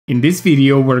In this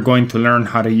video, we're going to learn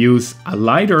how to use a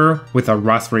LiDAR with a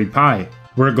Raspberry Pi.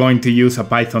 We're going to use a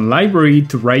Python library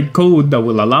to write code that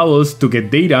will allow us to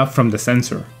get data from the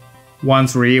sensor.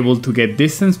 Once we're able to get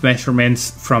distance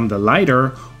measurements from the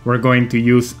LiDAR, we're going to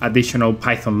use additional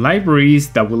Python libraries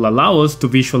that will allow us to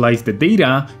visualize the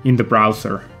data in the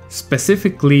browser.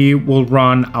 Specifically, we'll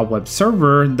run a web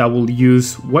server that will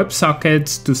use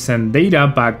Websockets to send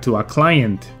data back to a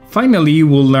client. Finally,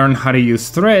 we'll learn how to use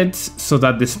threads so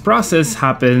that this process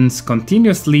happens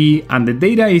continuously and the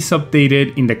data is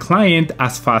updated in the client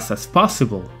as fast as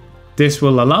possible. This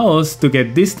will allow us to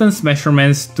get distance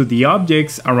measurements to the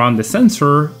objects around the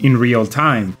sensor in real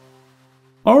time.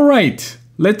 Alright,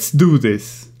 let's do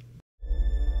this.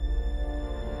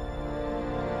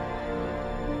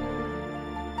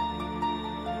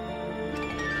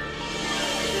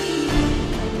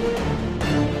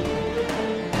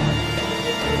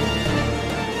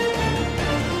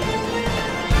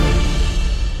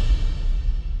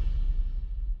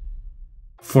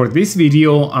 For this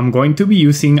video, I'm going to be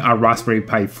using a Raspberry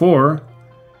Pi 4,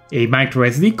 a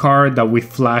MicroSD card that we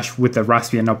flashed with the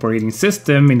Raspbian operating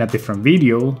system in a different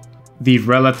video, the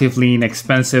relatively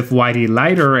inexpensive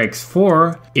YDLIDAR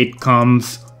X4. It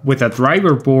comes with a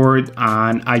driver board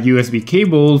and a USB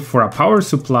cable for a power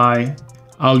supply.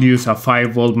 I'll use a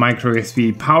 5V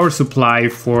MicroSD power supply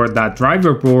for that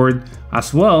driver board,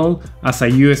 as well as a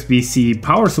USB-C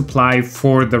power supply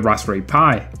for the Raspberry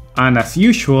Pi. And as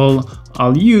usual,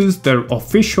 I'll use the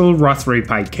official Raspberry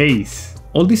Pi case.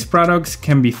 All these products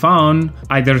can be found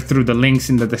either through the links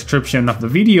in the description of the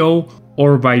video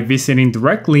or by visiting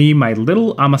directly my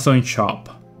little Amazon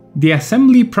shop. The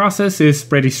assembly process is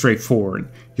pretty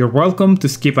straightforward. You're welcome to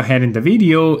skip ahead in the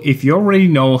video if you already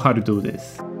know how to do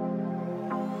this.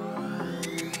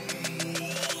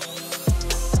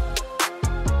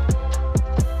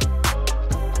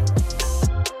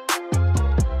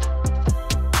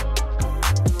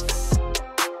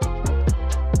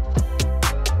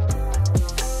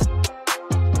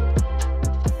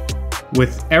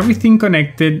 With everything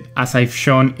connected, as I've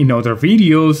shown in other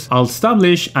videos, I'll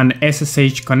establish an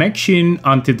SSH connection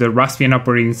onto the Raspbian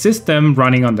operating system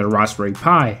running on the Raspberry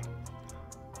Pi.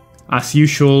 As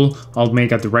usual, I'll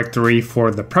make a directory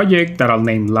for the project that I'll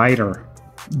name LiDAR.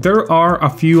 There are a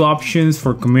few options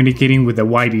for communicating with the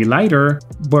YDLIDAR,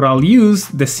 but I'll use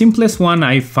the simplest one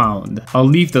I've found. I'll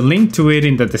leave the link to it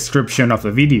in the description of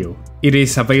the video. It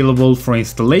is available for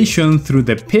installation through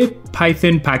the pip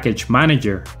Python package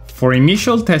manager. For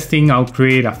initial testing, I'll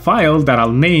create a file that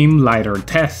I'll name LiDAR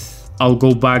tests. I'll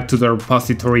go back to the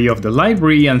repository of the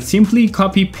library and simply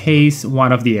copy-paste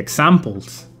one of the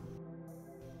examples.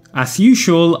 As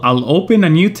usual, I'll open a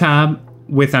new tab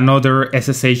with another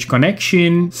SSH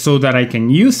connection so that I can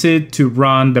use it to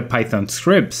run the Python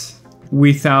scripts.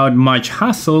 Without much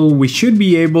hassle, we should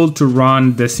be able to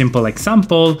run the simple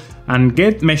example and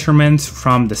get measurements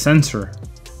from the sensor.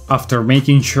 After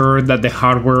making sure that the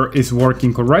hardware is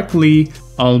working correctly,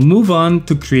 I'll move on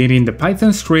to creating the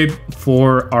Python script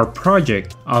for our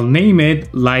project. I'll name it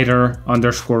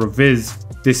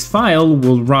LiDAR_vids. This file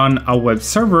will run a web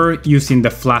server using the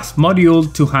Flask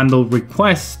module to handle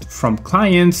requests from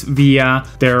clients via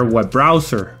their web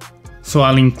browser. So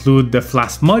I'll include the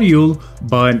Flask module,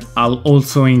 but I'll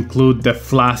also include the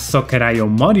Flask socket.io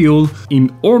module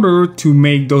in order to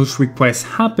make those requests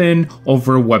happen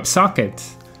over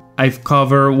Websockets. I've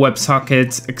covered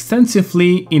WebSockets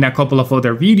extensively in a couple of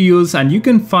other videos and you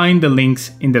can find the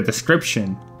links in the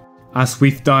description. As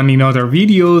we've done in other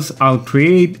videos, I'll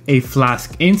create a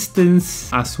Flask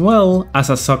instance as well as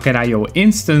a socket.io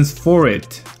instance for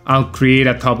it. I'll create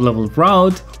a top-level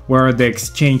route where the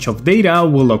exchange of data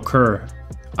will occur.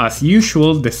 As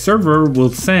usual, the server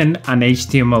will send an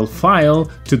HTML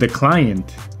file to the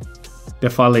client. The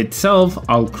file itself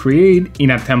I'll create in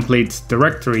a templates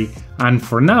directory, and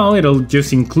for now it'll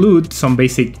just include some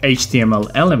basic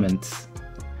HTML elements.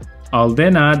 I'll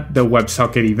then add the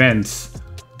WebSocket events.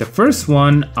 The first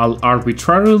one I'll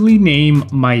arbitrarily name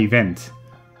my event.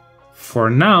 For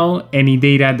now, any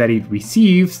data that it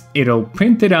receives, it'll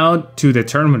print it out to the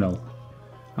terminal.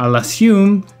 I'll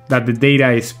assume that the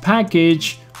data is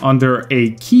packaged under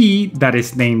a key that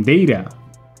is named data.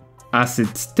 As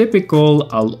it's typical,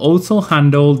 I'll also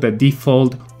handle the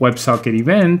default WebSocket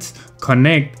events,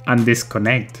 connect and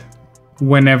disconnect.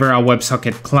 Whenever a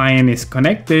WebSocket client is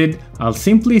connected, I'll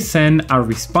simply send a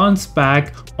response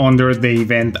back under the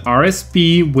event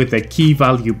RSP with the key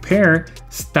value pair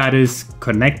status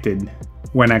connected.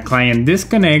 When a client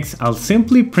disconnects, I'll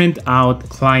simply print out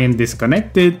client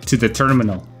disconnected to the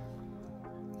terminal.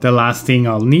 The last thing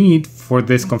I'll need for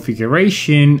this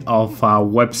configuration of a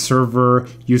web server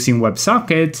using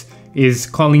WebSockets is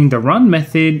calling the run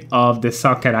method of the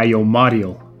socket.io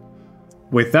module.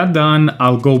 With that done,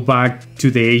 I'll go back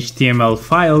to the HTML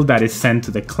file that is sent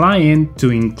to the client to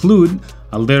include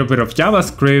a little bit of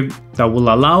JavaScript that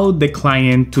will allow the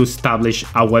client to establish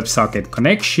a WebSocket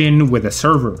connection with the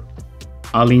server.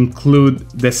 I'll include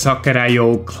the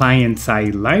socket.io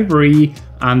client-side library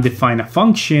and define a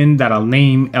function that I'll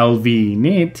name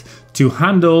lvinit to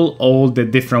handle all the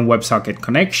different WebSocket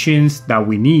connections that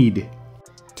we need.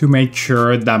 To make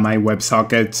sure that my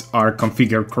WebSockets are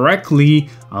configured correctly,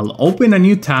 I'll open a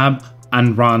new tab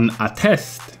and run a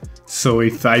test. So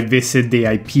if I visit the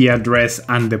IP address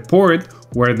and the port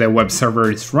where the web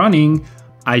server is running,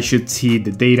 I should see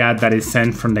the data that is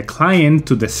sent from the client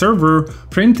to the server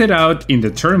printed out in the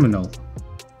terminal.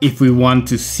 If we want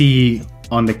to see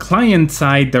on the client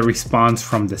side the response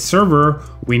from the server,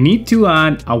 we need to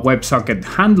add a WebSocket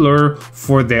handler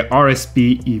for the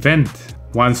RSP event.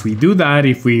 Once we do that,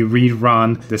 if we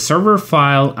rerun the server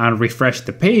file and refresh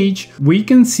the page, we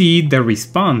can see the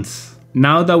response.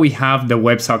 Now that we have the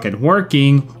WebSocket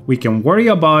working, we can worry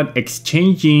about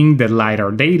exchanging the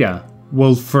LiDAR data.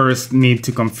 We'll first need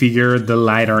to configure the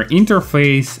LiDAR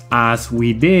interface as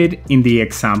we did in the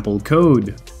example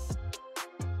code.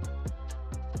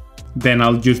 Then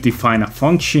I'll just define a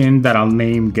function that I'll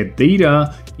name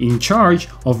getData in charge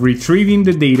of retrieving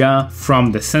the data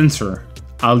from the sensor.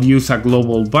 I'll use a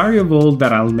global variable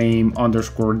that I'll name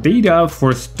 _data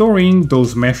for storing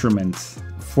those measurements.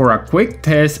 For a quick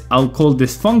test, I'll call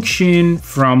this function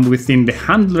from within the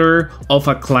handler of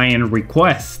a client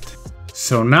request.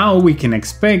 So now we can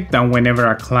expect that whenever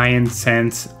a client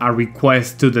sends a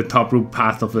request to the top root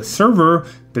path of the server,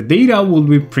 the data will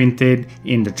be printed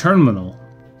in the terminal.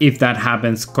 If that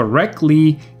happens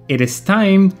correctly, it is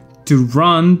time to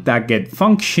run that get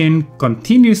function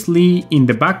continuously in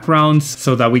the background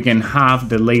so that we can have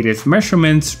the latest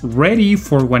measurements ready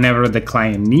for whenever the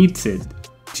client needs it.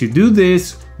 To do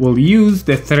this, we'll use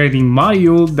the threading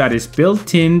module that is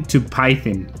built into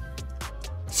Python.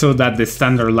 So that the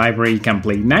standard library can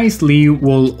play nicely,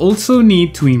 we'll also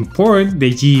need to import the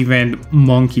gevent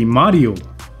monkey module.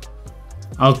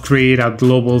 I'll create a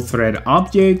global thread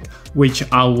object, which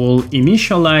I will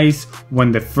initialize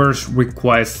when the first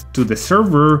request to the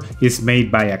server is made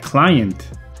by a client.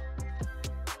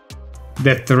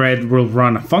 The thread will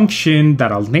run a function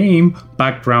that I'll name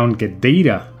background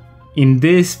getData. In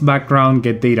this background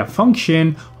getData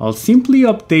function, I'll simply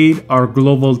update our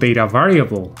global data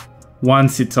variable.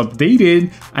 Once it's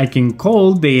updated, I can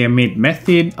call the emit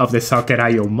method of the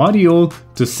socket.io module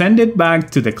to send it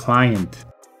back to the client.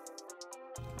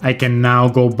 I can now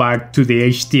go back to the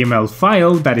HTML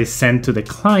file that is sent to the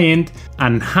client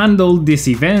and handle this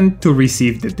event to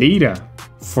receive the data.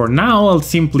 For now, I'll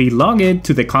simply log it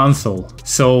to the console.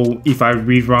 So if I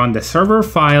rerun the server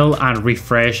file and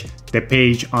refresh the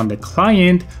page on the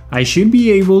client, I should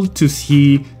be able to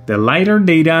see the LiDAR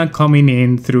data coming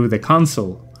in through the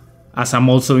console. As I'm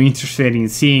also interested in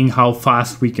seeing how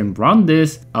fast we can run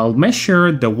this, I'll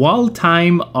measure the wall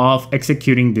time of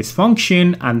executing this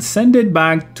function and send it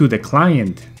back to the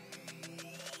client.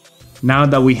 Now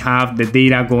that we have the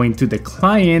data going to the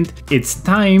client, it's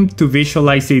time to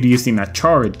visualize it using a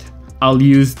chart. I'll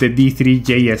use the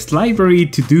D3.js library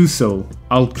to do so.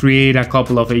 I'll create a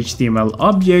couple of HTML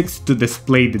objects to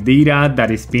display the data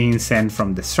that is being sent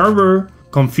from the server,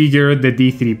 configure the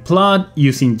D3 plot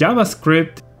using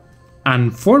JavaScript,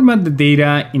 and format the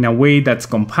data in a way that's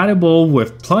compatible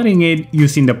with plotting it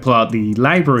using the plotly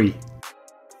library.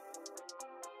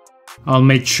 I'll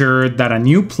make sure that a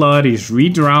new plot is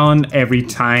redrawn every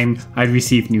time I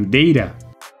receive new data.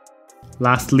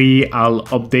 Lastly, I'll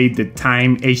update the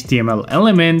time HTML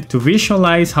element to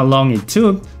visualize how long it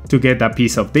took to get a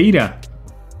piece of data.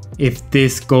 If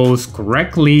this goes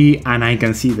correctly and I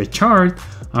can see the chart,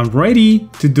 I'm ready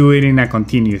to do it in a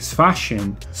continuous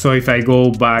fashion. So if I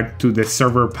go back to the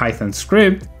server Python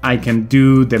script, I can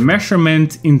do the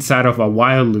measurement inside of a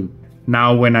while loop.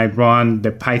 Now when I run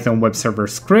the Python web server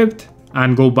script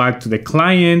and go back to the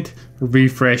client,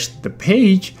 refresh the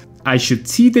page, I should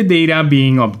see the data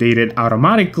being updated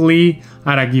automatically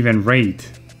at a given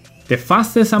rate. The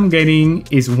fastest I'm getting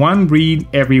is one read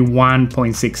every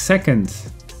 1.6 seconds.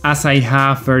 As I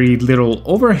have very little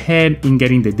overhead in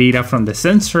getting the data from the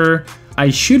sensor,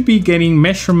 I should be getting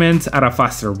measurements at a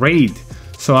faster rate,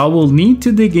 so I will need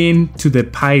to dig into the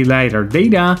PyLiDAR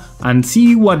data and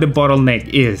see what the bottleneck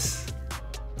is.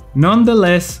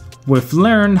 Nonetheless, we've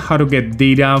learned how to get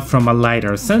data from a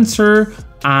LiDAR sensor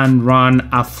and run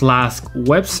a Flask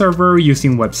web server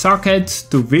using Websockets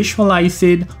to visualize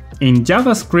it in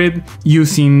JavaScript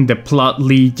using the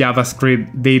Plotly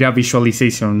JavaScript data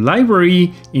visualization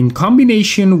library in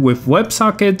combination with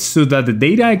Websockets so that the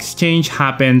data exchange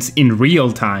happens in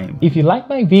real time. If you like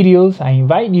my videos, I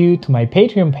invite you to my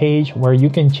Patreon page where you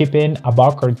can chip in a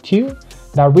buck or two.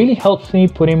 That really helps me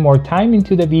put in more time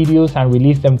into the videos and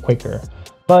release them quicker.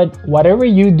 But whatever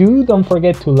you do, don't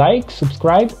forget to like,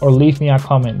 subscribe, or leave me a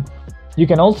comment. You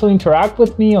can also interact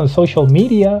with me on social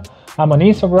media. I'm on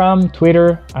Instagram,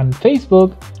 Twitter, and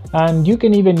Facebook, and you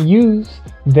can even use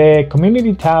the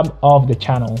community tab of the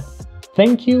channel.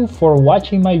 Thank you for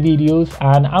watching my videos,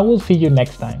 and I will see you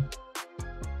next time.